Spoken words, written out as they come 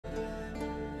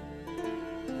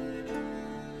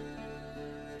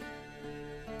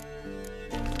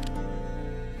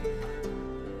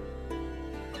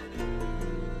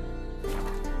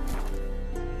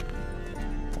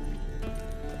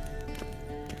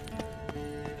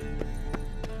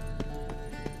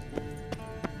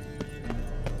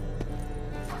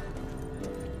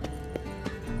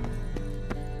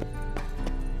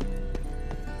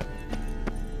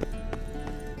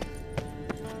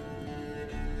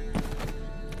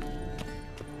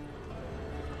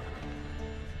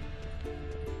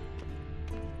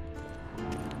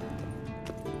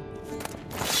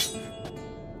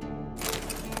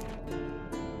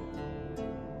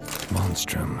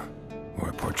Monstrum, or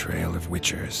a portrayal of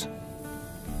witchers.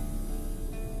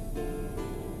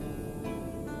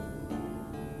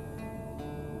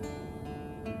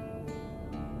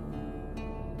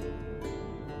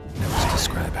 Notes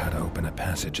describe how to open a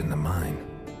passage in the mine.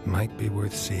 Might be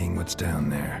worth seeing what's down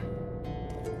there.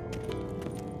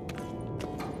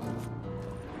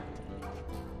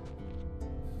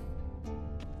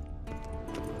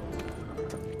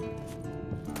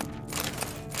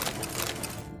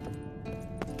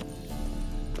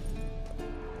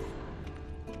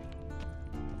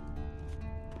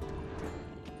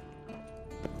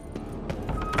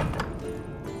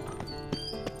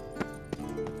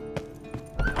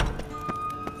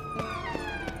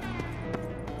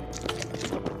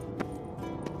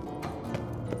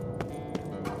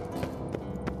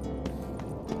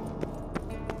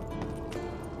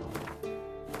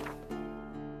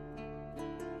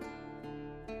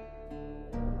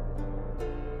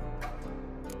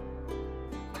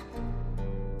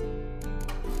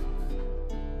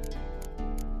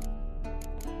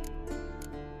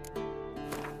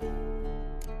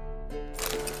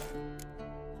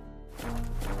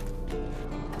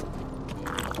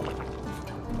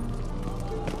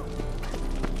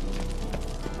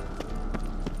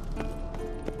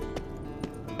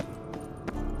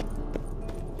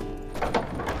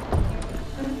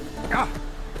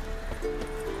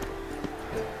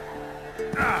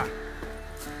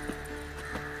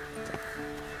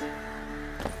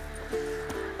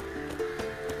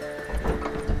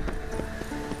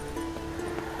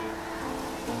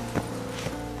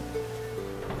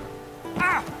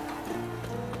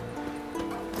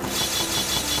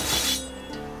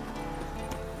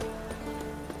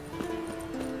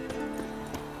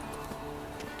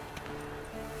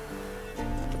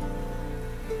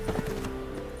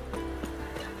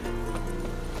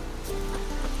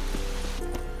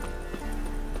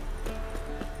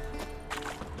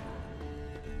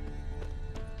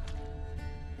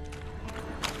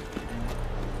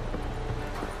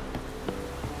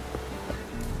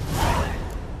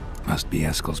 Must be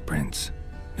Eskel's prints.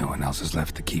 No one else has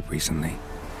left the keep recently.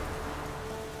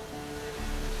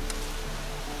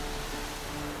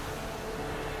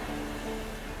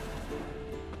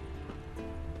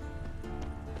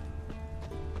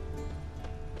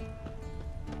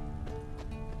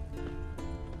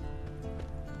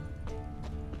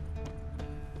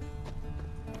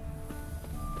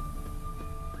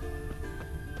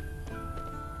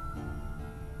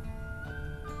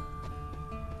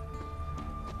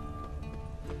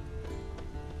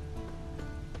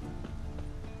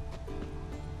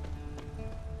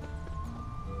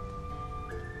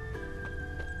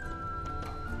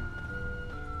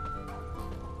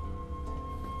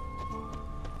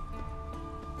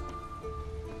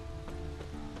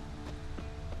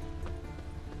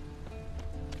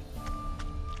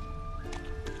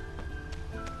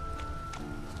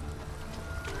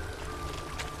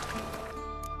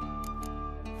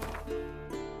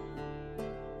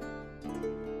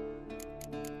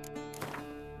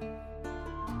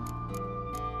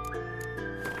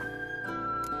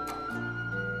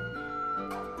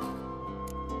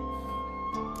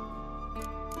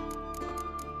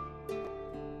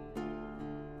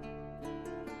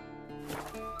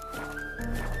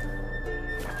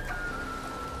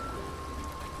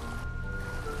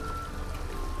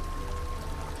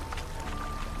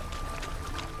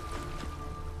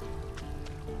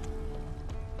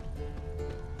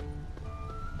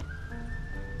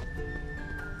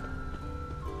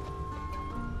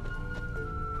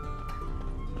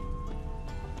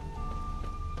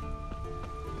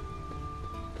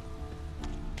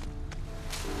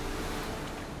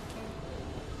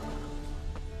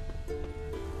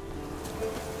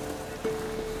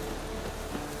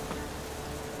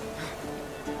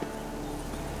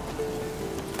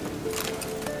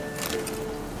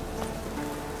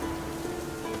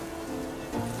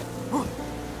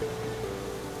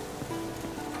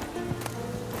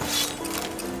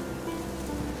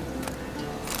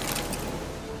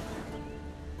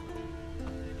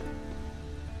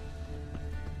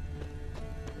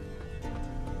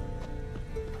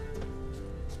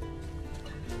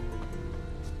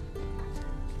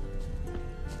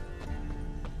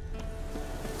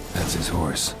 That's his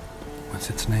horse. What's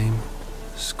its name?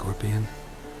 Scorpion?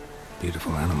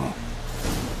 Beautiful animal.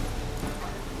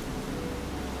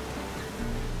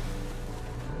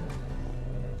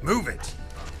 Move it!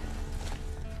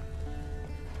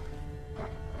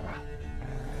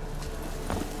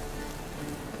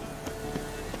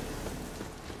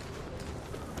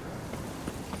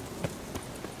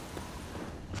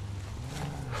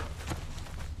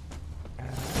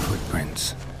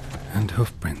 And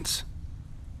hoofprints.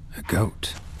 A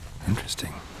goat.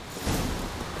 Interesting.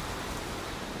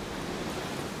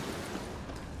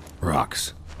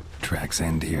 Rocks. Tracks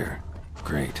end here.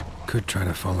 Great. Could try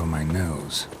to follow my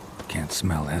nose. Can't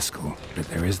smell Eskel, but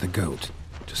there is the goat.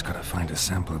 Just gotta find a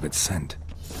sample of its scent.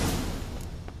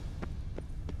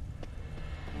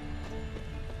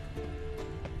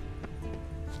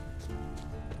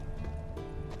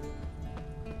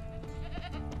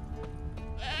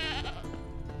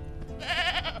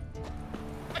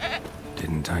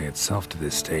 Didn't tie itself to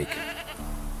this stake.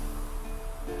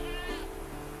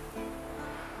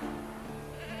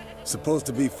 Supposed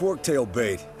to be forktail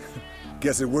bait.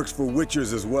 Guess it works for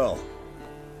witchers as well.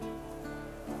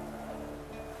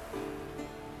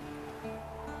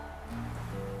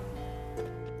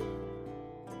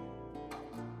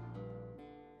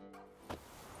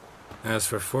 As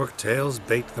for forktails,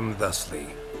 bait them thusly.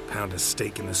 Pound a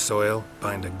stake in the soil,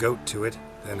 bind a goat to it,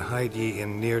 then hide ye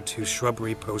in near to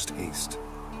shrubbery post haste.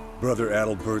 Brother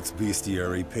Adalbert's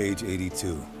Bestiary, page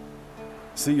 82.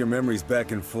 See your memories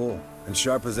back in full, and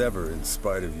sharp as ever in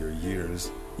spite of your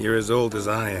years. You're as old as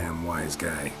I am, wise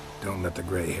guy. Don't let the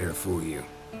gray hair fool you.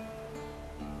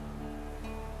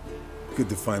 Good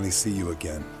to finally see you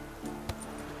again.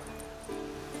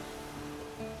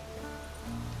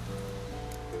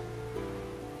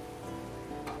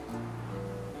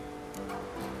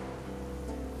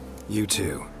 You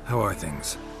too. How are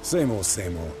things? Same old,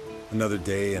 same old. Another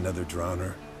day, another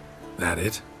drowner. That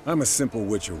it? I'm a simple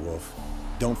witcher wolf.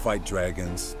 Don't fight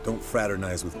dragons, don't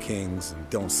fraternize with kings, and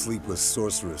don't sleep with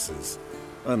sorceresses.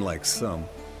 Unlike some.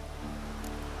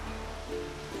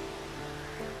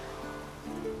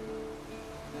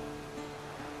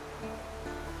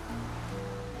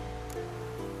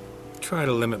 Try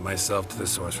to limit myself to the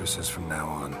sorceresses from now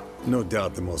on. No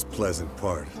doubt the most pleasant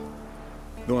part.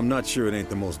 Though I'm not sure it ain't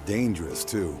the most dangerous,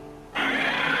 too.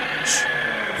 Shh!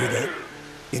 Hear that?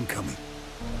 Incoming.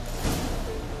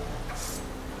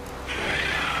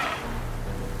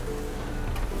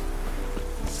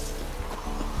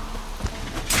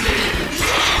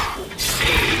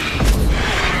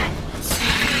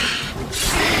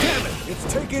 Damn it!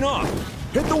 It's taking off!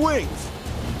 Hit the wings!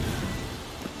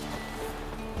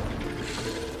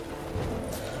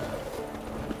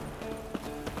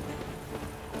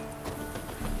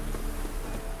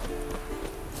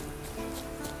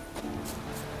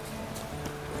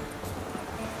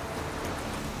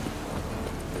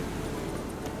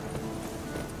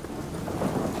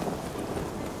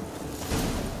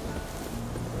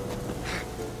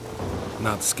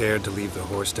 Not scared to leave the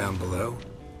horse down below?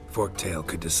 Forktail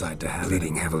could decide to have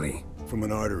bleeding heavily. From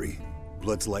an artery.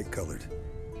 Blood's light-colored.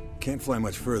 Can't fly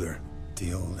much further.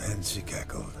 The old hen she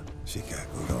cackled. She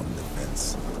cackled on the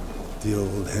fence. The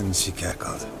old hen she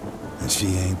cackled. And she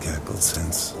ain't cackled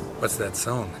since. What's that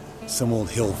song? Some old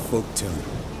hill folk tune.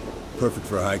 Perfect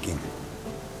for hiking.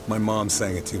 My mom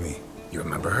sang it to me. You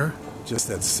remember her? Just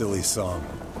that silly song.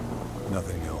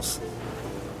 Nothing else.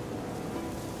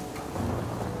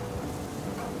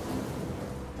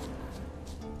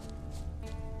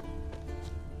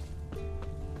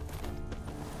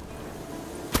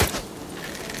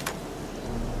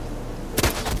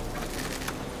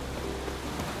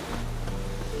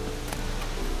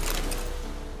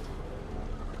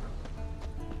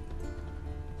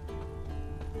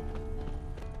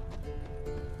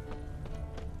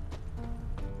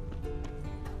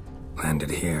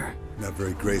 Landed here. Not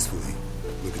very gracefully.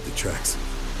 Look at the tracks.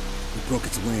 It broke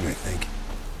its wing, I think.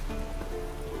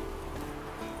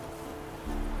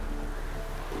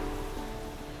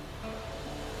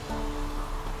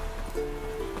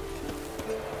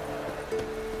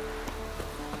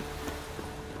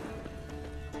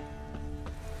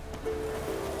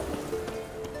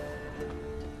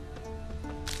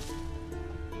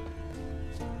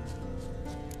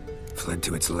 Fled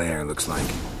to its lair, looks like.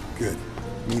 Good.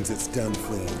 Means it's done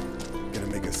fleeing. Gonna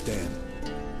make a stand.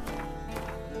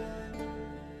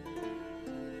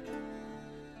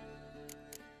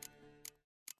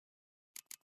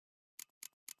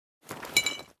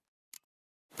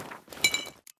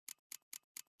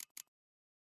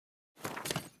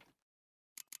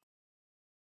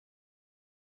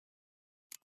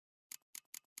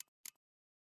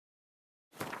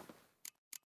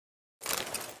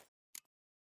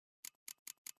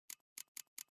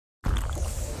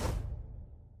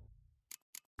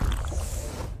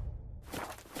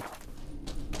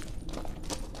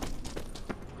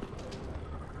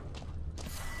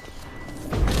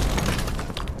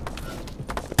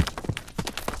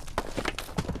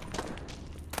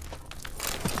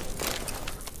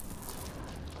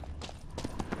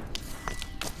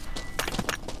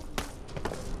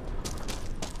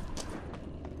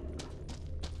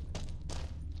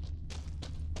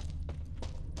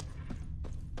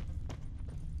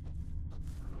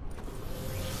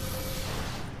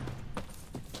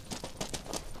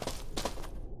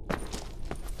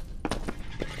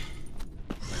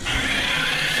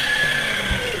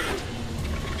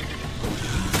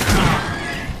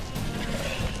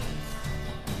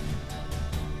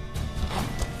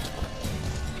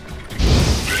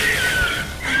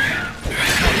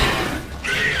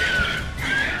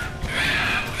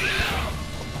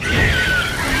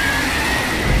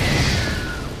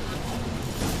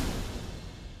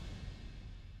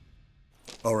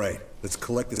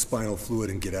 Collect the spinal fluid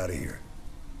and get out of here.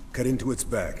 Cut into its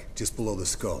back, just below the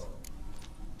skull.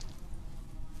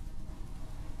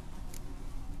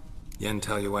 Yen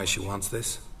tell you why she wants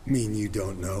this? Mean you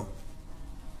don't know?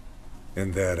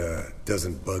 And that,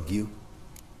 doesn't bug you?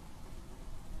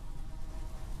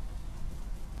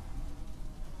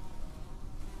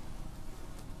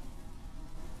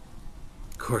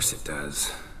 Of course it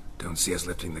does. Don't see us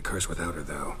lifting the curse without her,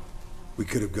 though. We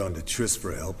could have gone to Triss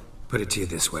for help. Put it to you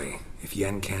this way. If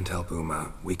Yen can't help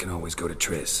Uma, we can always go to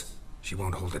Triss. She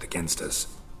won't hold it against us.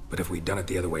 But if we'd done it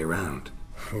the other way around...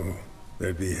 Oh,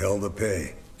 there'd be hell to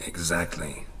pay.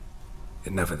 Exactly.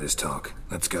 Enough of this talk.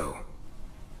 Let's go.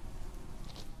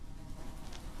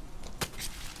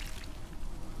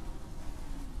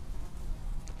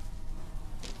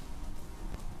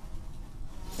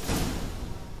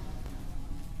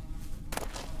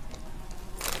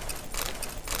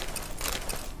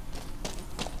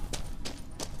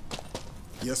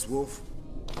 Yes, Wolf?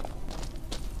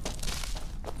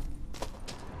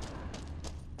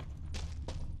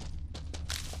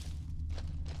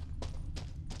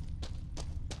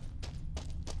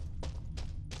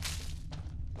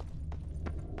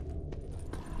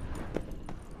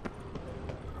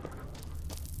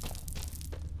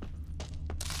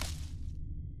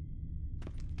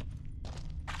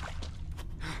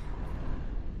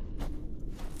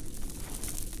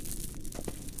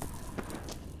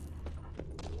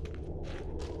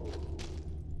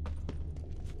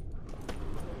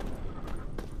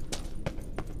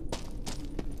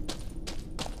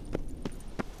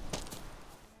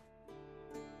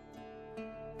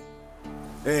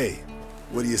 Hey,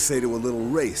 what do you say to a little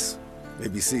race?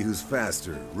 Maybe see who's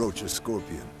faster, Roach or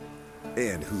Scorpion.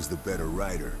 And who's the better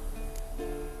rider.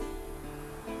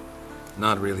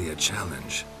 Not really a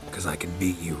challenge, because I could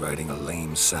beat you riding a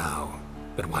lame sow.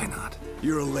 But why not?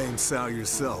 You're a lame sow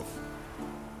yourself.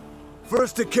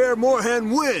 First to Kaer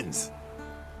Morhen wins!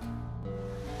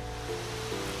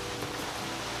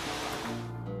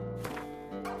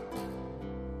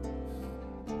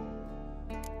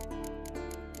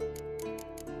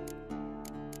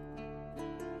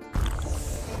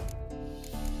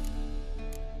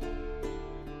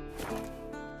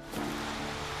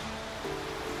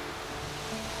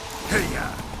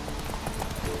 Hey-ya!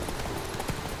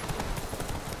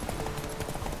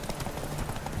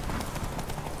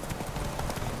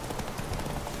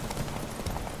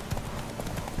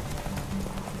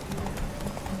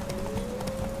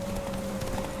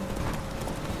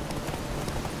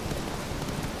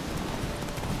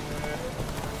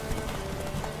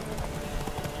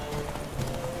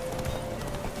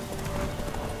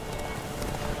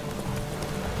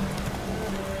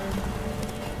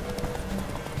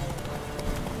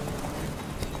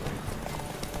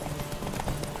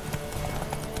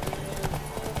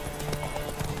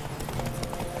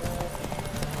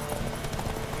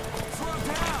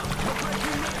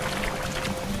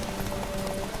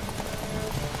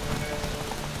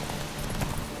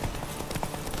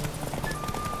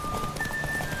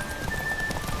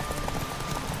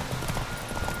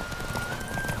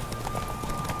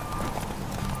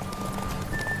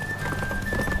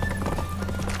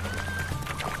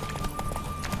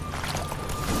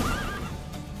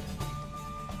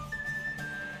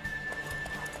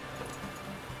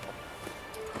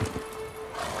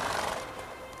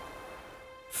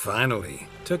 Finally.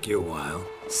 Took you a while.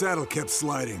 Saddle kept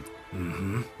sliding.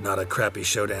 Mm-hmm. Not a crappy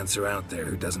show dancer out there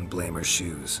who doesn't blame her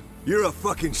shoes. You're a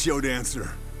fucking show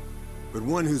dancer. But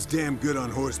one who's damn good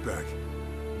on horseback.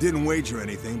 Didn't wager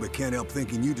anything, but can't help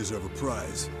thinking you deserve a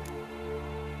prize.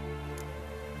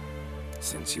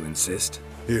 Since you insist.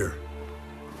 Here.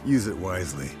 Use it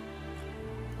wisely.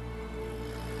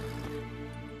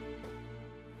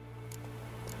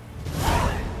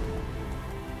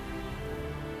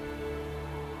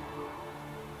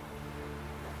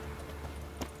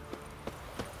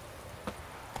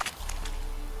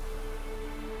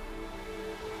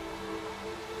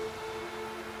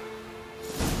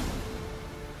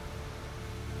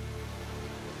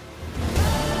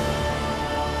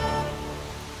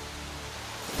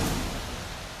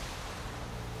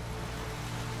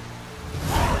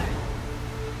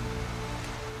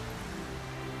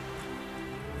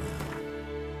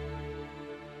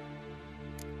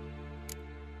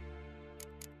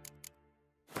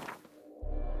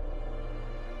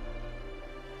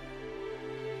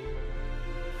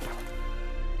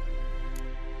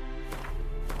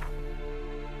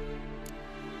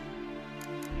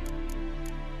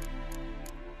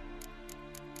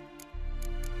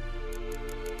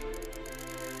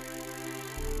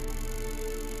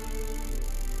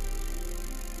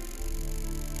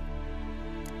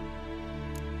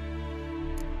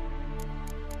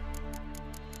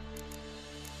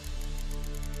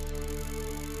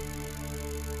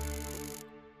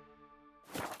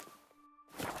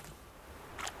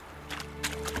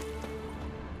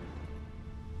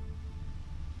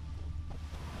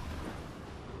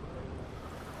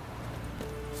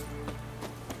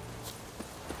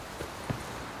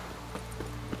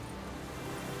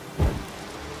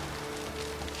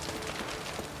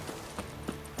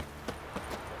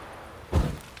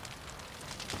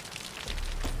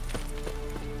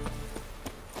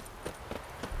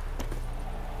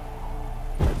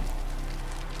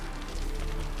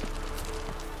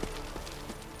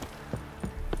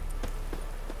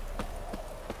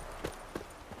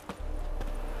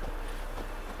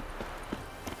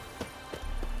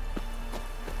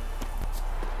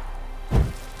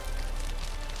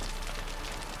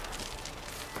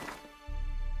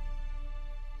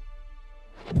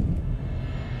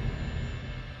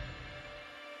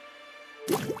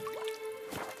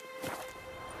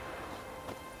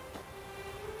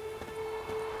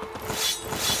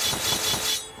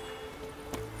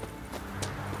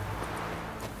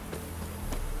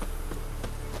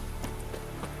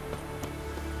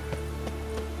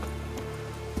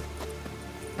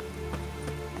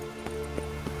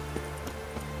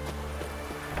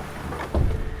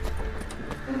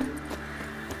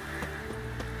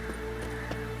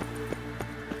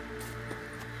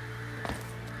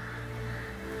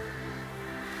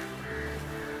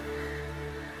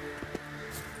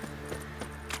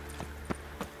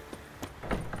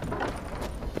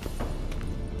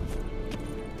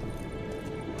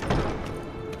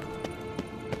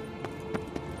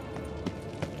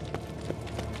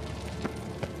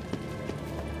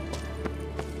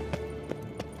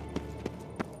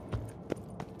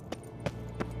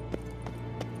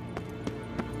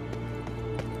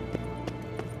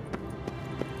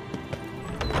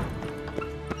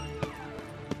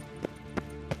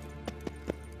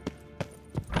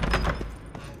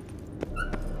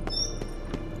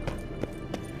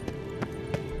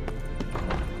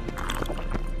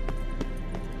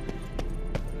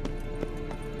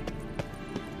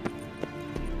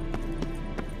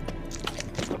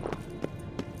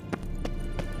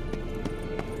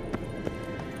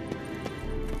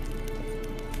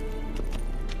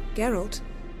 Geralt.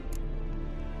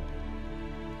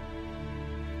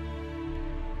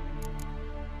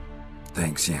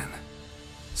 Thanks, Yen.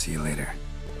 See you later.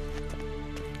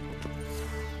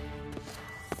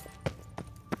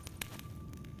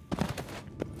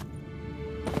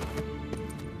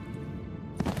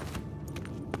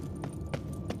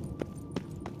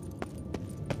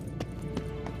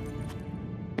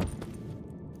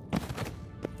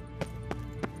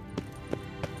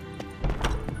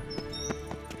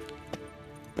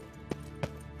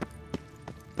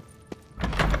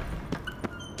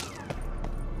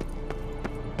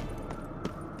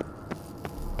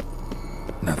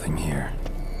 Nothing here.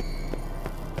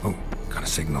 Oh, got a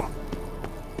signal.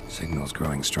 Signal's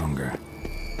growing stronger.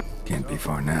 Can't be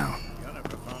far now.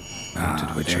 Mounted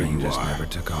witchering just never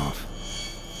took off.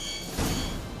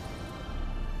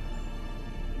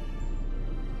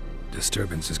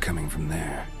 Disturbance is coming from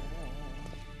there.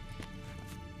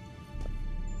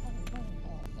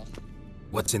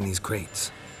 What's in these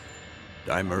crates?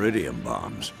 Dimeridium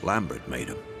bombs. Lambert made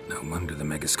them. No wonder the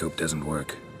megascope doesn't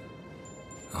work.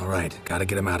 All right, gotta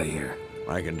get him out of here.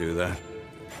 I can do that.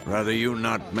 Rather you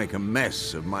not make a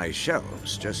mess of my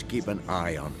shelves. Just keep an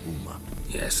eye on Uma.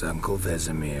 Yes, Uncle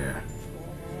Vesemir.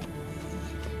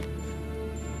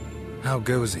 How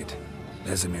goes it?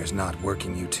 Vesemir's not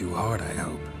working you too hard, I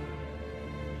hope.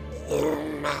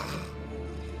 Uma.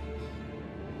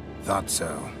 Thought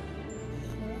so.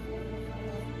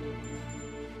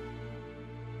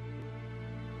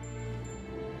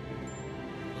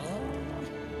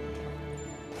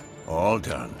 All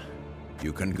done.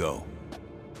 You can go.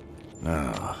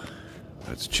 Now,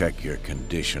 let's check your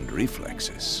conditioned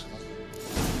reflexes.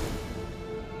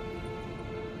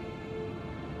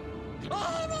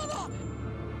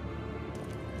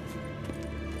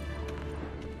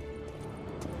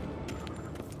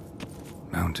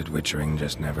 Mounted witchering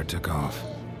just never took off.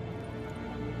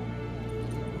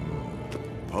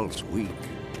 Pulse weak,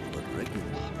 but regular.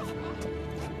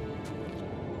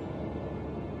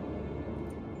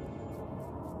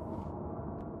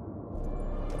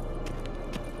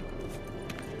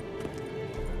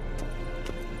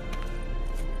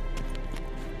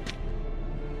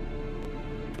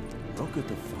 Look at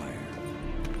the fire.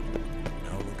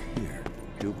 Now look here.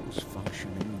 Pupils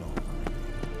functioning normally.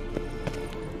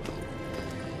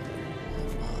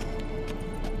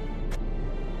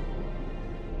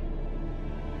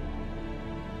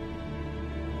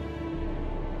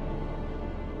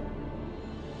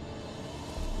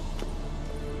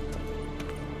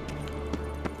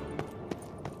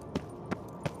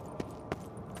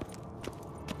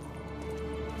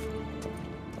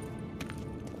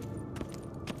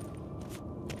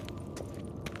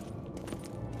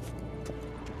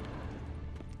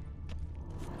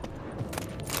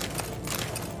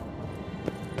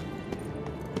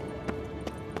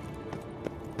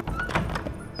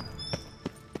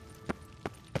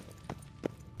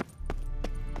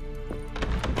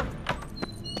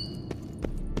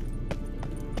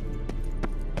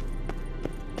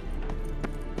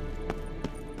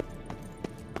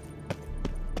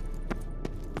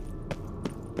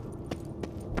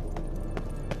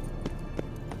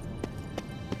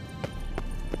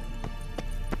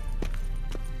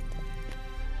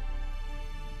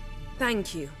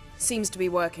 Thank you. Seems to be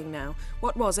working now.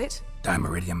 What was it?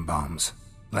 Dimeridium bombs.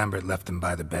 Lambert left them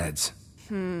by the beds.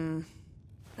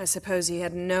 I suppose he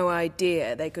had no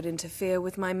idea they could interfere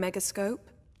with my megascope?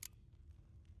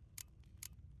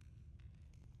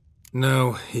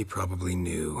 No, he probably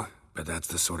knew. But that's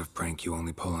the sort of prank you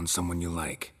only pull on someone you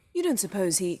like. You don't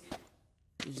suppose he...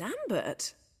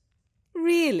 Lambert?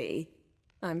 Really?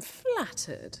 I'm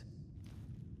flattered.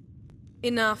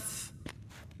 Enough.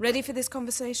 Ready for this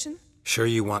conversation? Sure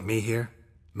you want me here?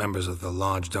 Members of the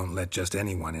Lodge don't let just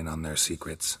anyone in on their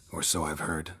secrets, or so I've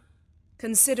heard.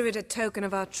 Consider it a token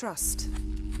of our trust.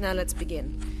 Now let's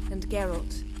begin. And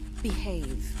Geralt,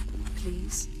 behave,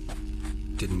 please.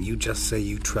 Didn't you just say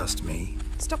you trust me?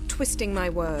 Stop twisting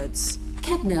my words.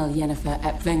 Kednel Yennefer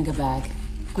at Vengerberg.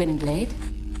 Gwynblade.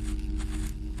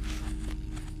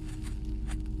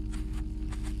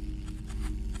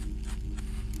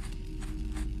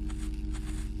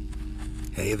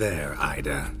 Hey there,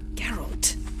 Ida.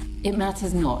 Geralt. It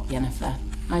matters not, Yennefer.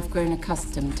 I've grown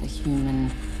accustomed to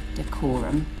human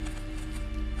decorum.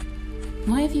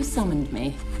 Why have you summoned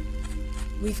me?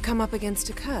 We've come up against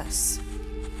a curse.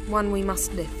 One we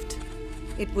must lift.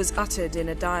 It was uttered in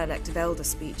a dialect of Elder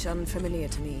speech unfamiliar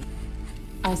to me.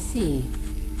 I see.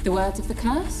 The words of the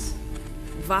curse?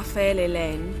 Vafe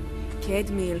lelein,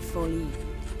 ked mil foli.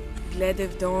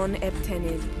 Gledev don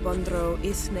ebtenid bondro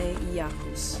isne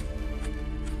iahus.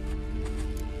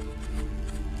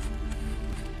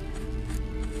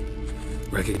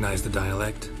 Recognize the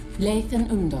dialect? Lathan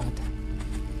Undod.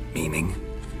 Meaning?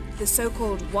 The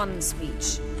so-called One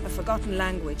speech, a forgotten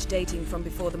language dating from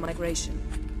before the migration.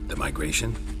 The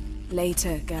migration?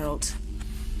 Later, Geralt.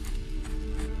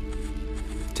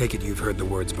 Take it you've heard the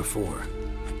words before.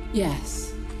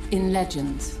 Yes, in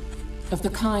legends. Of the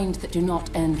kind that do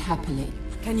not end happily.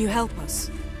 Can you help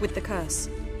us with the curse?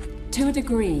 To a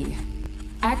degree.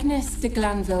 Agnes de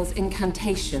Glanville's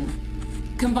incantation,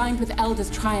 combined with Elder's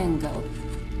triangle,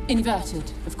 inverted,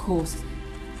 of course.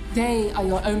 They are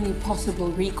your only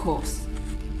possible recourse.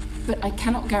 But I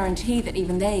cannot guarantee that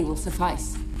even they will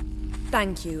suffice.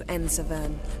 Thank you,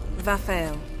 Ensavern.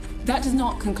 Vafael. That does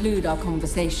not conclude our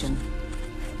conversation.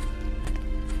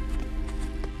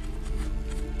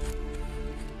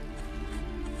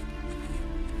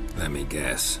 Let me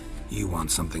guess. You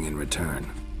want something in return.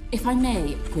 If I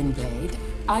may, Gwynblade,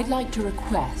 I'd like to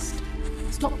request.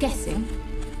 Stop guessing.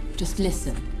 Just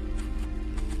listen.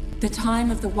 The time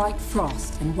of the white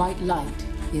frost and white light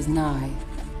is nigh.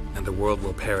 And the world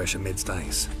will perish amidst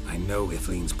ice. I know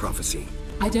Iflin's prophecy.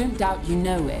 I don't doubt you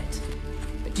know it.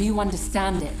 But do you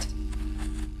understand it?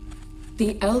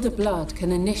 The Elder Blood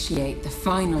can initiate the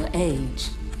final age,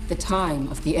 the time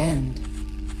of the end.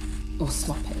 Or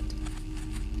stop it.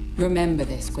 Remember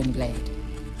this, Gwynblade.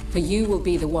 For you will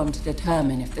be the one to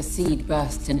determine if the seed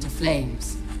bursts into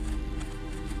flames.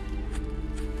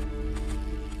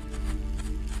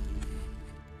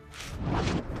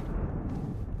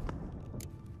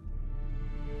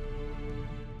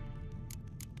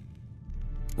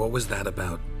 What was that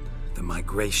about? The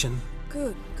migration?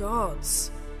 Good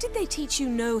gods. Did they teach you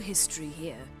no history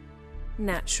here?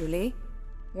 Naturally.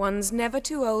 One's never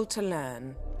too old to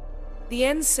learn. The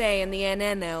Ensei and the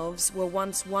NN elves were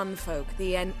once one folk,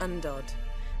 the En Undod.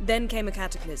 Then came a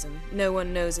cataclysm. No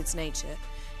one knows its nature.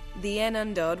 The En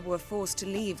Undod were forced to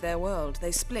leave their world.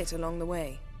 They split along the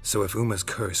way. So if Uma's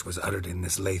curse was uttered in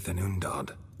this Lathan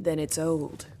Undod... Then it's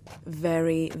old.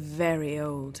 Very, very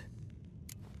old.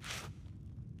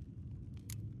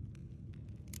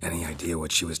 Any idea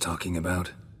what she was talking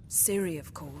about? Ciri,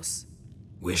 of course.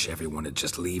 Wish everyone would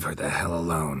just leave her the hell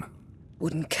alone.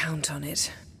 Wouldn't count on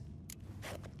it.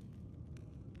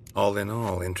 All in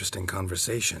all, interesting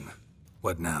conversation.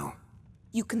 What now?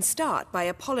 You can start by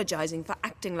apologizing for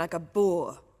acting like a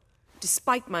boor,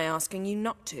 despite my asking you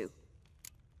not to.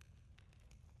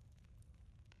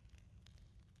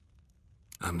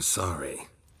 I'm sorry.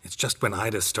 It's just when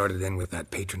Ida started in with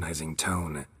that patronizing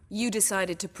tone. You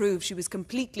decided to prove she was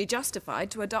completely justified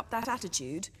to adopt that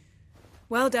attitude.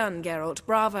 Well done, Geralt.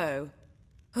 Bravo.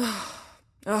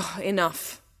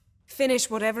 Enough. Finish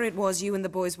whatever it was you and the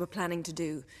boys were planning to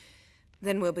do.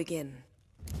 Then we'll begin.